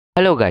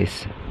Hello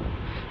guys,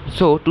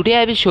 so today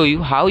I will show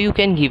you how you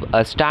can give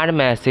a star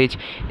message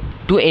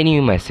to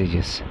any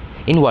messages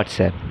in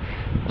WhatsApp.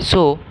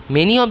 So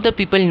many of the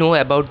people know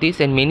about this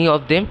and many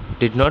of them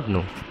did not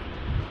know.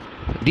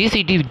 This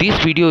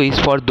video is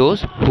for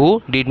those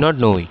who did not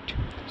know it.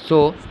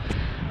 So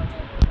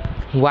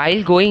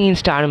while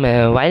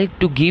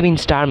to give in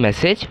star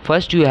message,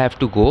 first you have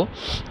to go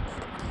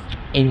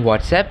in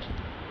WhatsApp.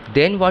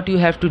 Then what you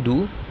have to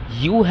do,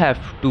 you have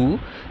to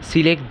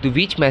select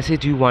which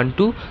message you want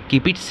to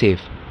keep it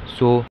safe.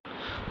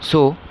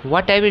 So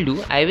what I will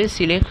do, I will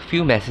select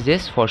few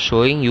messages for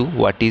showing you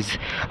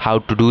how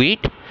to do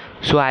it.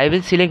 So I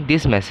will select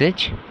this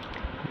message,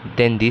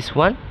 then this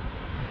one,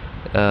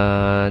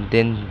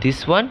 then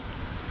this one,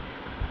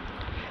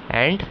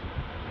 and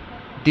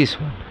this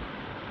one.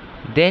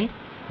 Then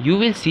you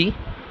will see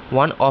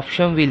one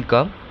option will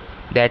come,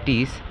 that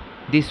is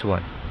this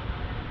one.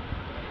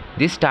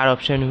 This star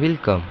option will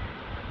come.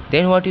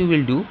 Then what you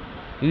will do,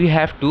 you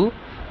have to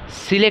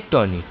select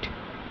on it.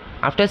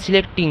 After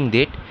selecting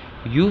that,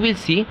 you will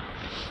see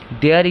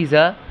there is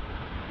a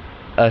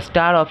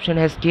star option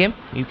has came.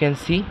 You can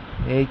see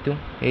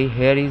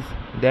here is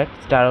that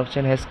star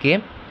option has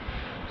came.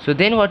 So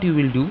then what you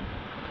will do,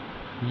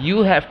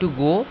 you have to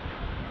go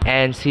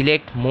and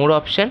select more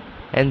option,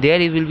 and there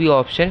will be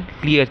option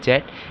clear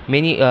chat.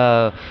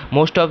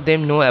 Most of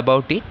them know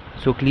about it.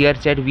 So clear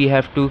chat, we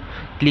have to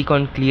click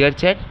on clear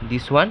chat.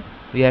 This one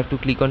we have to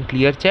click on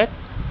clear chat.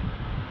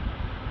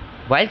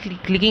 While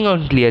clicking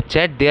on clear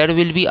chat, there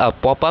will be a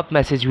pop-up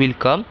message will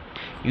come.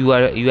 You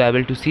are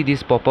able to see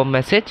this pop-up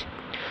message.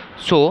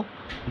 So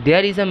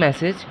there is a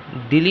message,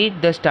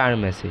 delete the star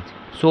message.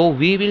 So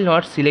we will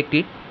not select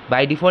it.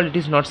 By default it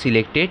is not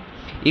selected.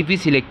 If we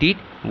select it,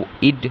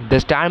 the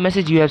star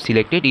message you have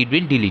selected, it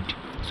will delete.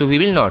 So we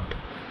will not.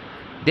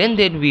 Then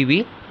we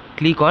will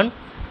click on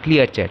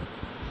clear chat.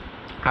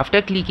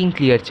 After clicking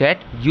clear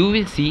chat, you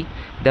will see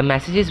the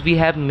messages we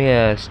have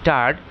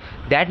starred.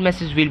 That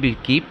message will be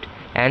kept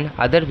and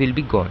other will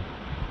be gone.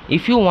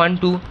 If you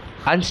want to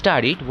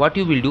unstar it, what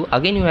you will do,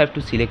 again you have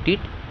to select it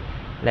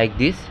like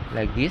this.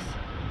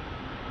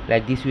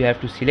 You have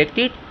to select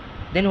it.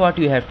 Then what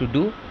you have to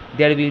do,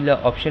 there will be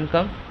option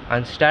come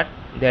unstar,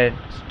 then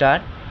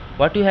star.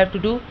 What you have to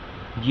do,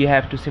 you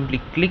have to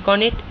simply click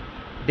on it.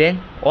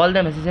 Then all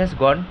the messages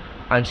gone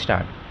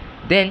unstarred.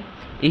 Then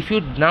if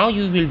you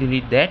will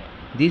delete that,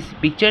 these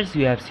pictures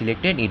you have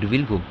selected, it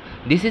will go.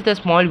 This is the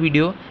small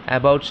video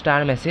about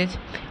star message.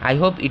 I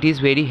hope it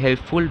is very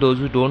helpful those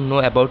who don't know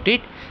about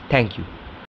it. Thank you.